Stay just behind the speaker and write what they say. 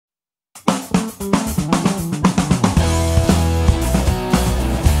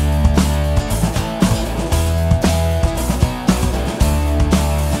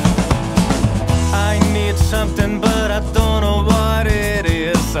Something, but I don't know what it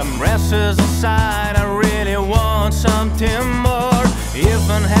is. Some restless inside, I really want something more.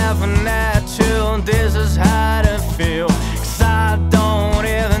 Even have an attitude, this is how I feel. 'Cause I don't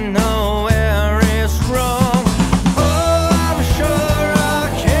even know where it's wrong. Oh, I'm sure I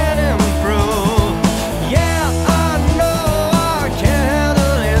can improve. Yeah, I know I can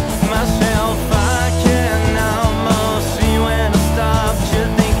handle it myself. I can almost see when I stop to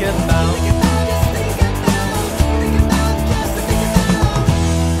think about it.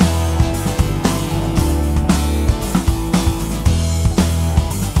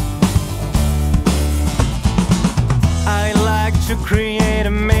 To create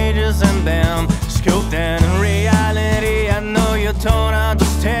images and then scope them in reality. I know you don't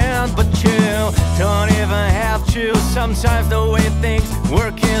understand, but you don't even have to. Sometimes the way things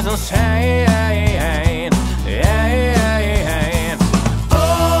work is insane.